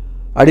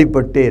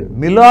அடிபட்டேன்.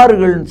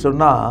 மிலாறுகள்னு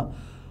சொன்னால்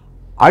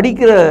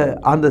அடிக்கிற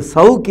அந்த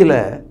சவுக்கில்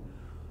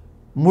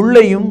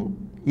முள்ளையும்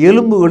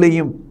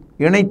எலும்புகளையும்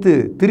இணைத்து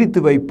திரித்து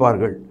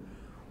வைப்பார்கள்.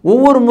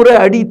 ஒவ்வொரு முறை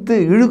அடித்து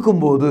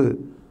இழுக்கும்போது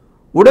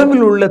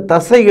உடம்பில் உள்ள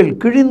தசைகள்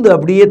கிழிந்து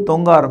அப்படியே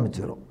தொங்க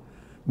ஆரம்பிச்சிடும்.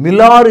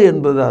 மிலாறு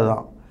என்பது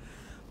அதான்.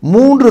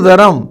 3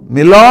 தரம்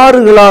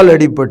மிலாறுகளால்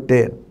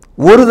அடிபட்டேன்.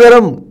 1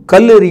 தரம்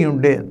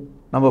கல்லெறியுண்டேன்.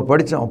 நம்ம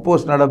படித்தோம்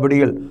அப்போஸ்தலர்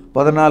நடபடிகள்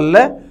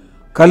 14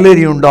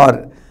 கல்லெறியுண்டார்.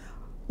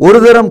 1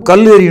 தரம்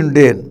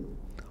கல்லெறியுண்டேன்.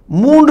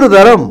 3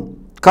 தரம்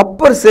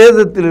கப்பல்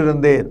சேதத்தில்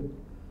இருந்தேன்.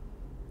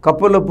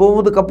 கப்பலில்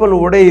போகும்போது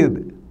கப்பல்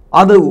உடையுது.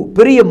 அது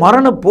பெரிய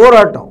மரண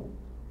போராட்டம்.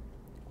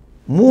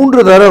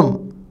 3 தரம்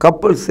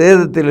கப்பல்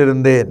சேதத்தில்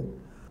இருந்தேன்.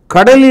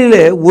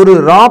 கடலிலே ஒரு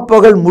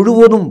ராப்பகல்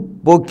முழுவதும்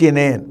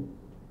போக்கினேன்.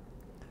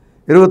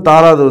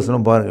 26வது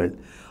வசனம் பாருங்கள்.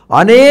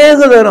 அநேக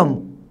தரம்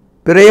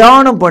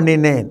பிரயாணம்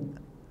பண்ணினேன்.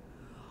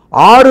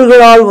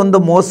 ஆறுகளால் வந்த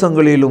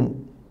மோசங்களிலும்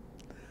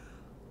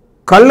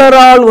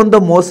கள்ளரால் வந்த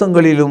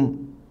மோசங்களிலும்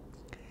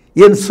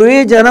என் சுய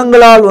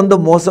ஜனங்களால் வந்த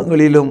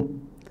மோசங்களிலும்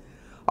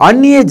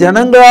அந்நிய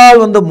ஜனங்களால்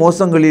வந்த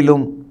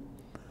மோசங்களிலும்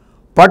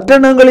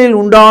பட்டணங்களில்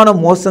உண்டான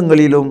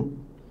மோசங்களிலும்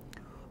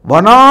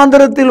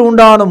வனாந்தரத்தில்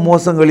உண்டான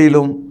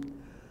மோசங்களிலும்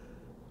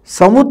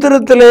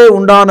சமுத்திரத்திலே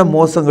உண்டான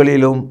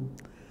மோசங்களிலும்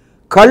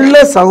கள்ள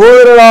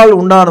சகோதரரால்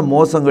உண்டான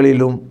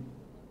மோசங்களிலும்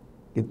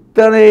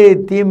இத்தனை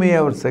தீமையை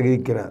அவர்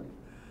சகிக்கிறார்.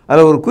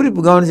 அதில் ஒரு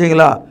குறிப்பு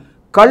கவனிச்சிங்களா?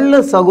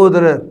 கள்ள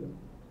சகோதரர்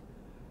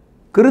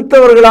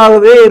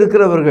கிறிஸ்தவர்களாகவே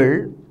இருக்கிறவர்கள்,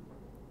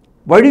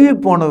 வழுவி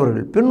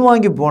போனவர்கள்,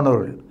 பின்வாங்கி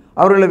போனவர்கள்,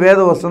 அவர்களை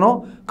வேதவசனம்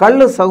கள்ள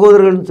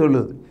சகோதரர்கள்னு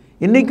சொல்லுது.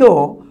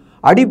 இன்றைக்கும்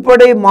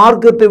அடிப்படை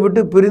மார்க்கத்தை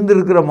விட்டு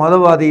பிரிந்திருக்கிற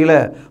மதவாதிகளை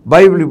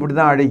பைபிள் இப்படி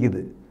தான்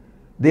அழைக்குது.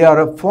 They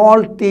are a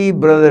faulty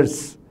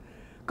brothers.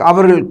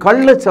 அவர்கள்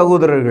கள்ள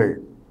சகோதரர்கள்,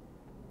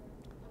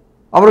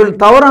 அவர்கள்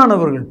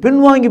தவறானவர்கள்,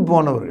 பின்வாங்கி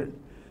போனவர்கள்.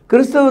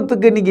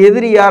 கிறிஸ்தவத்துக்கு இன்றைக்கி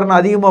எதிரி யாருன்னு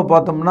அதிகமாக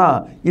பார்த்தோம்னா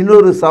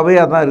இன்னொரு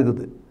சபையாக தான்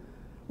இருக்குது.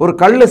 ஒரு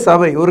கள்ள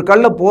சபை, ஒரு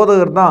கள்ள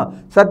போதகர் தான்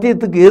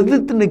சத்தியத்துக்கு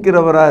எதிர்த்து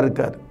நிற்கிறவராக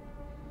இருக்கார்.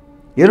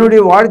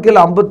 என்னுடைய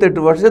வாழ்க்கையில்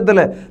 58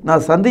 வருஷத்தில்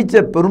நான்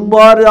சந்தித்த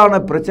பெரும்பாலான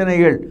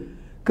பிரச்சனைகள்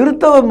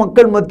கிறிஸ்தவ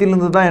மக்கள்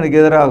மத்தியிலிருந்து தான் எனக்கு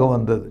எதிராக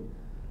வந்தது.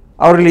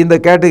 அவர்கள் இந்த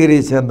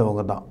கேட்டகரியை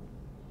சேர்ந்தவங்க தான்.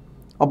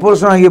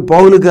 அப்போஸ்தலனாகிய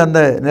பவுலுக்கு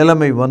அந்த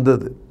நிலைமை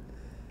வந்தது.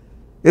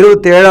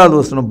 27வது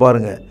வசனம்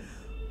பாருங்கள்.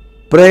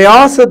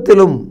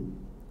 பிரயாசத்திலும்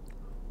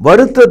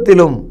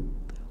வருத்தத்திலும்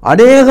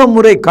அநேக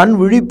முறை கண்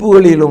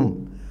விழிப்புகளிலும்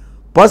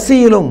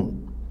பசியிலும்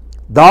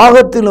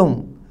தாகத்திலும்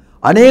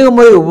அநேக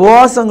முறை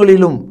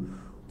உபவாசங்களிலும்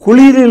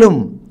குளிரிலும்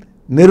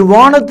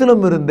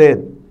நிர்வாணத்திலும்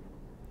இருந்தேன்.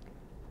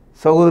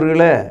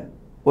 சகோதரர்களே,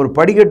 ஒரு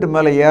படிக்கட்டு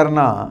மேலே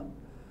ஏறினா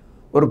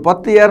ஒரு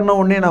 10 ஏறின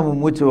உடனே நம்ம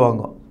மூச்சு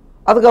வாங்கும்.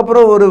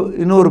 அதுக்கப்புறம்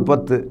இன்னொரு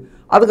 10,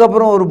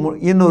 அதுக்கப்புறம்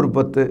இன்னொரு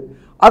 10,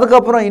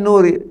 அதுக்கப்புறம்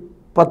இன்னொரு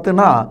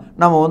 10னா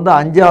நம்ம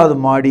 5வது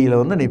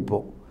மாடியில்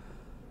நிற்போம்.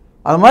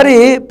 அது மாதிரி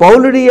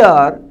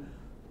பவுலடியார்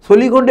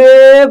சொல்லிக்கொண்டே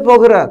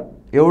போகிறார்.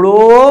 எவ்வளோ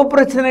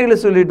பிரச்சனைகளை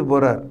சொல்லிட்டு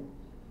போகிறார்.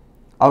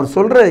 அவர்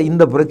சொல்கிற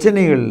இந்த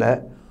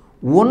பிரச்சனைகளில்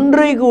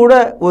ஒன்றை கூட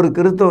ஒரு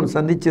கிறிஸ்தவன்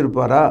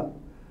சந்திச்சிருப்பாரா?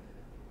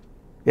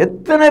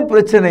 எத்தனை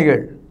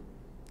பிரச்சனைகள்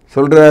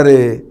சொல்கிறாரு.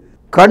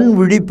 கண்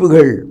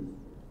விழிப்புகள்,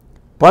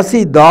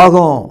 பசி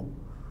தாகம்,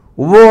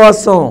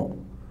 உபவாசம்,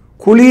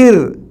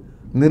 குளிர்,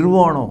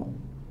 நிர்வாணம்.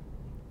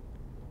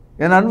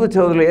 என் அன்பு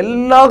சகோதரர்கள்,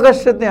 எல்லா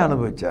கஷ்டத்தையும்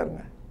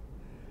அனுபவிச்சாருங்க.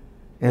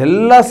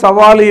 எல்லா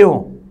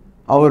சவாலையும்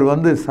அவர்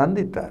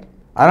சந்தித்தார்.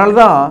 அதனால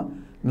தான்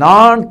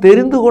நான்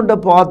தெரிந்து கொண்ட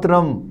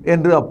பாத்திரம்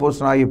என்று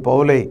அப்போஸ்தலனாகிய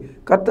பவுலை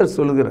கர்த்தர்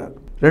சொல்கிறார்.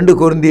 2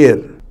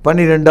 கொரிந்தியர்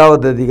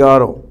 12வது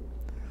அதிகாரம்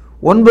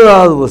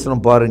 9வது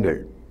வசனம் பாருங்கள்.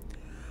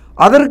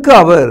 அதற்கு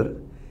அவர்,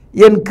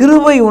 என்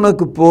கிருபை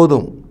உனக்கு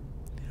போதும்,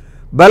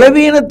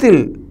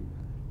 பலவீனத்தில்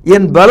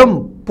என் பலம்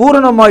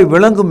பூரணமாய்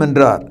விளங்கும்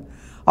என்றார்.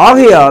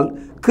 ஆகையால்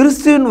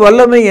கிறிஸ்துவின்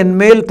வல்லமை என்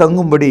மேல்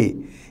தங்கும்படி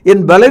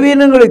என்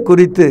பலவீனங்களை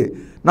குறித்து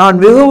நான்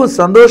மிகவும்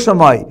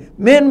சந்தோஷமாய்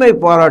மேன்மை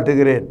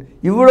பாராட்டுகிறேன்.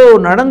 இவ்வளவு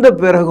நடந்த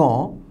பிறகும்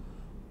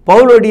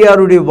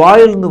பவுலடியாருடைய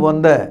வாயிலிருந்து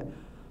வந்த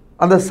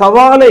அந்த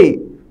சவாலை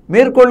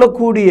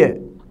மேற்கொள்ளக்கூடிய,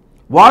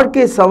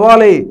 வாழ்க்கை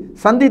சவாலை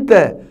சந்தித்த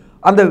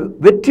அந்த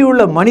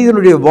வெற்றியுள்ள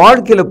மனிதனுடைய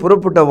வாழ்க்கையில்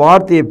புறப்பட்ட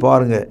வார்த்தையை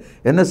பாருங்கள்.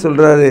 என்ன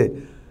சொல்கிறாரு?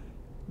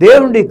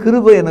 தேவனுடைய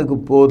கிருபை எனக்கு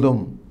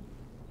போதும்,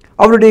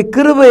 அவருடைய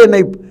கிருபை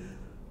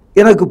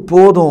எனக்கு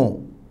போதும்.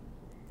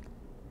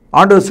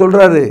 ஆண்டவர்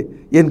சொல்கிறாரு,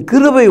 என்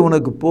கிருபை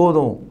உனக்கு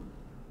போதும்,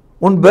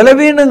 உன்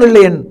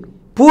பலவீனங்களில் என்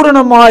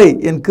பூரணமாய்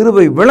என்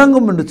கிருபை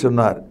விளங்கும் என்று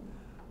சொன்னார்.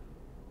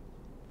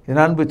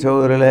 என் அன்பு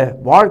சகோதரர்களே,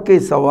 வாழ்க்கை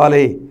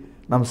சவாலை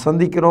நாம்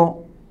சந்திக்கிறோம்.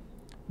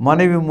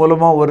 மனைவி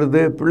மூலமாக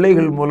வருது,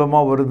 பிள்ளைகள்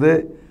மூலமாக வருது,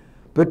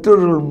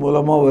 பெற்றோர்கள்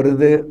மூலமாக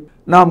வருது.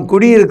 நாம்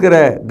குடியிருக்கிற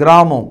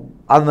கிராமம்,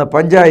 அந்த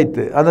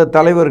பஞ்சாயத்து, அந்த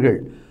தலைவர்கள்,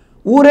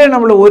 ஊரே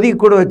நம்மளை ஒதுக்கி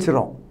கூட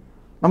வச்சிரும்.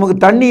 நமக்கு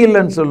தண்ணி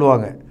இல்லைன்னு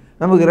சொல்லுவாங்க,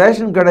 நமக்கு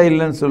ரேஷன் கடை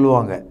இல்லைன்னு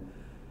சொல்லுவாங்க.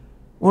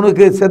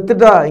 உனக்கு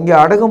செத்துட்டா இங்கே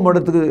அடக்கம்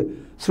படத்துக்கு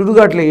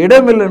சுடுகாட்டில்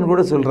இடம் இல்லைன்னு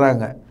கூட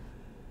சொல்கிறாங்க.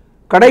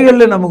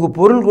 கடைகளில் நமக்கு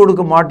பொருள்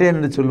கொடுக்க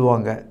மாட்டேன்னு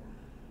சொல்லுவாங்க.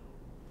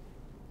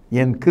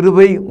 என்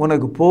கிருபை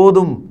உனக்கு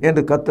போதும்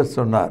என்று கர்த்தர்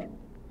சொன்னார்.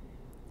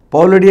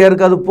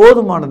 பவுலடியாருக்கு அது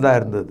போதுமானதாக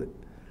இருந்தது.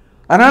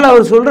 அதனால்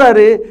அவர்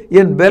சொல்கிறாரு,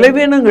 என்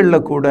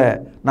பலவீனங்களில் கூட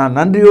நான்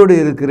நன்றியோடு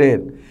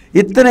இருக்கிறேன்,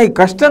 இத்தனை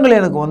கஷ்டங்கள்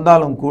எனக்கு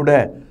வந்தாலும் கூட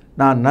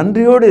நான்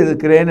நன்றியோடு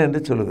இருக்கிறேன் என்று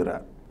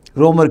சொல்கிறார்.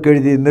 ரோமருக்கு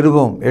எழுதிய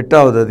நிருபம்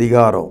 8வது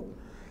அதிகாரம்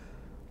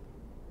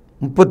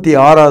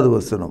 36வது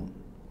வசனம்.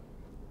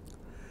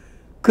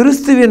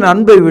 கிறிஸ்துவின்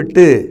அன்பை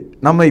விட்டு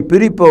நம்மை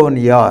பிரிப்பவன்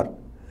யார்?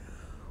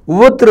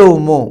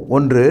 உபத்திரவமோ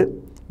 1,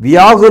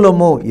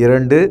 வியாகுலமோ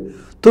 2,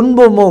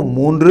 துன்பமோ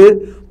 3,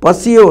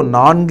 பசியோ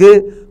 4,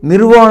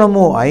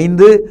 நிர்வாணமோ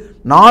 5,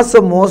 நாச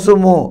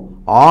மோசமோ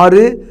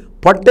 6,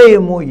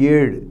 பட்டயமோ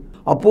 7.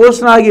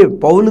 அப்போஸ்தலனாகிய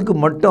பவுலுக்கு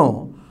மட்டும்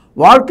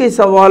வாழ்க்கை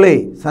சவாலை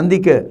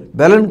சந்திக்க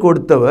பலன்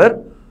கொடுத்தவர்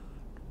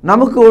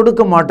நமக்கு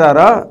கொடுக்க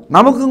மாட்டாரா?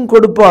 நமக்கும்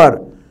கொடுப்பார்.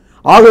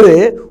 ஆகவே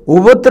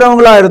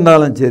உபத்திரவங்களாக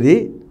இருந்தாலும் சரி,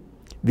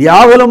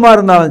 வியாகுலமாக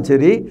இருந்தாலும்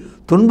சரி,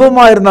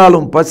 துன்பமாக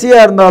இருந்தாலும்,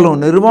 பசியாக இருந்தாலும்,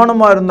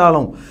 நிர்வாணமாக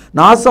இருந்தாலும்,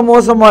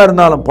 நாசமோசமாக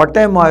இருந்தாலும்,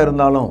 பட்டயமாக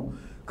இருந்தாலும்,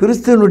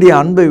 கிறிஸ்துவனுடைய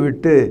அன்பை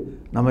விட்டு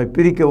நம்மை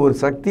பிரிக்க ஒரு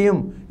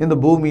சக்தியும் இந்த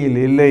பூமியில்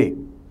இல்லை.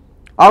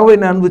 ஆகவே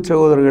அன்பு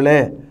சகோதரர்களே,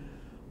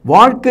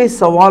 வாழ்க்கை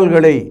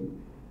சவால்களை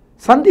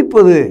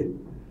சந்திப்பது,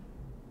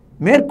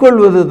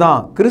 மேற்கொள்வது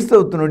தான்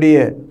கிறிஸ்தவத்தினுடைய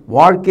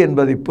வாழ்க்கை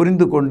என்பதை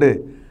புரிந்து கொண்டு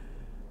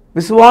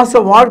விசுவாச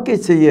வாழ்க்கை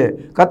செய்ய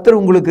கர்த்தர்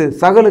உங்களுக்கு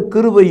சகல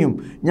கிருபையும்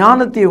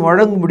ஞானத்தையும்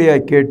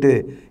வழங்கும்படியாக கேட்டு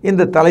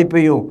இந்த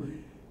தலைப்பையும்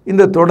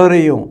இந்த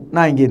தொடரையும்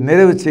நான் இங்கே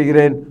நிறைவு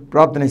செய்கிறேன்.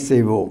 பிரார்த்தனை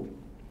செய்வோம்.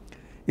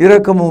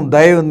 இரக்கமும்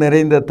தயவு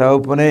நிறைந்த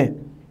தகப்பனே,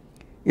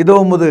 இதோ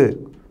உமது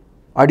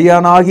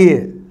அடியானாகிய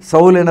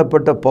சவுல்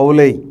எனப்பட்ட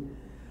பவுலை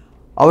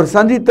அவர்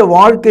சந்தித்த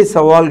வாழ்க்கை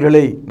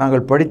சவால்களை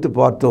நாங்கள் படித்து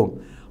பார்த்தோம்,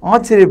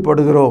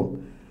 ஆச்சரியப்படுகிறோம்.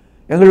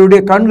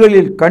 எங்களுடைய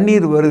கண்களில்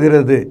கண்ணீர்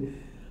வருகிறது.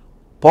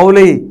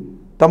 பவுலை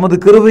தமது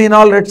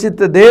கிருபையினால்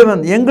ரட்சித்த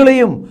தேவன்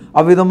எங்களையும்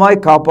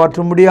அவ்விதமாய்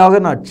காப்பாற்றும்படியாக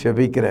நான்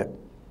செபிக்கிறேன்.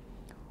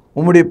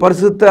 உம்முடைய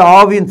பரிசுத்த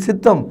ஆவியின்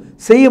சித்தம்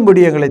செய்யும்படி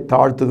எங்களை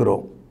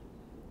தாழ்த்துகிறோம்.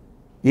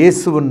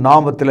 இயேசுவின்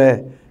நாமத்தில்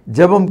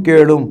ஜெபம்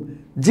கேளும்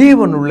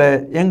ஜீவனுள்ள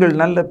எங்கள்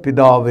நல்ல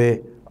பிதாவே,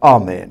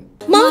 ஆமென்.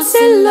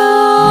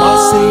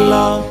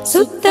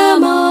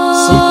 சுத்தமா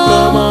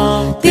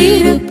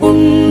திரு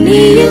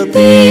புண்ணிய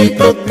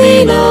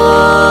தீர்த்தத்தினால்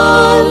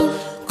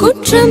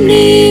குற்றம்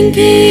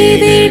நீங்கி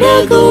விட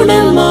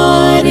குணம்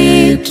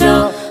மாறேற்ற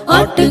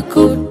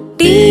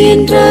ஆட்டுக்குட்டி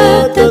என்ற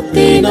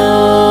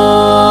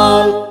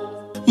தத்தினால்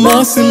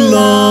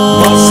மாசில்லா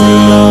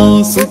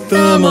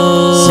சுத்தமா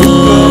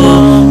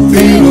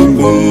திரு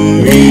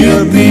புண்ணிய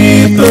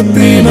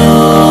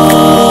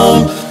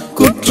தீர்த்தத்தினால்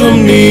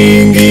குற்றம்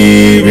நீங்கி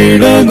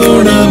விட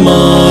குணம்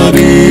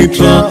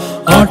மாறேற்ற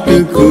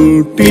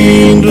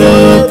ஆட்டுக்குட்டியின்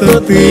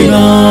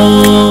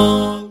ரத்தத்தினால்.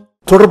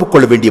 தொடர்பு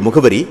கொள்ள வேண்டிய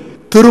முகவரி: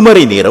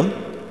 திருமறை நேரம்,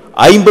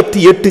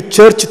 58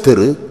 சர்ச்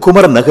தெரு,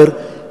 குமரன் நகர்,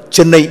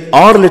 சென்னை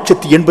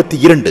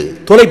 6,82,000.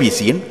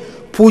 தொலைபேசி எண்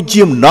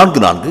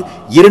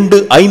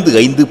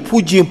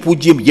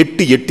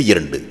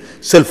 044255008882.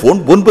 செல்போன்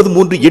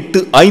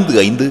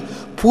 93855000.